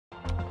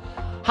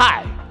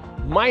Hi,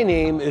 my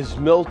name is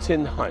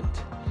Milton Hunt,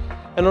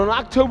 and on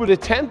October the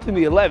 10th and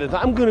the 11th,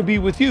 I'm going to be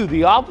with you,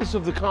 the Office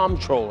of the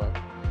Comptroller,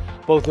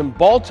 both in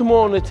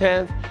Baltimore on the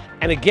 10th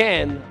and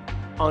again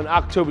on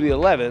October the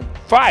 11th,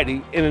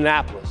 Friday, in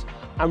Annapolis.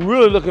 I'm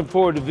really looking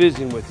forward to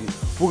visiting with you.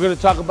 We're going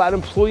to talk about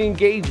employee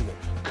engagement,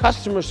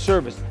 customer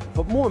service,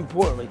 but more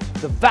importantly,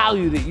 the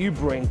value that you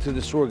bring to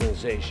this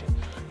organization.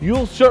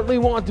 You'll certainly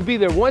want to be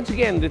there once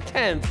again the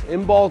 10th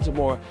in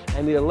Baltimore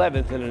and the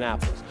 11th in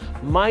Annapolis.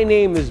 My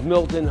name is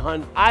Milton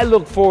Hunt. I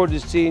look forward to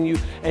seeing you,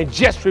 and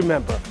just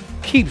remember,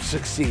 keep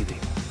succeeding.